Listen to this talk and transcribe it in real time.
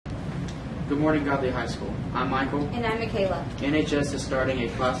Good morning, Godly High School. I'm Michael. And I'm Michaela. NHS is starting a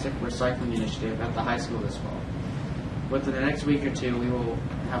plastic recycling initiative at the high school this fall. Within the next week or two, we will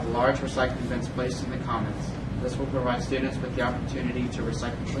have large recycling bins placed in the commons. This will provide students with the opportunity to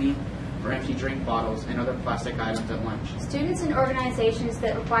recycle clean or empty drink bottles and other plastic items at lunch. Students and organizations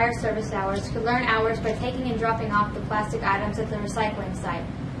that require service hours could learn hours by taking and dropping off the plastic items at the recycling site.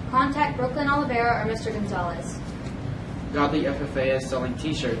 Contact Brooklyn Oliveira or Mr. Gonzalez. Godly FFA is selling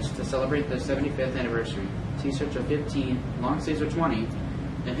t-shirts to celebrate their 75th anniversary. T-shirts are $15, long sleeves are $20,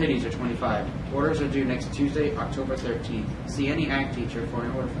 and hoodies are $25. Orders are due next Tuesday, October 13th. See any ag teacher for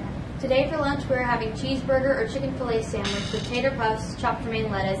an order form. Today for lunch we're having cheeseburger or chicken fillet sandwich with tater puffs, chopped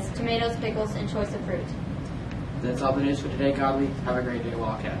romaine lettuce, tomatoes, pickles, and choice of fruit. That's all the news for today, Godly. Have a great day,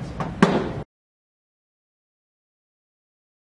 Wildcats.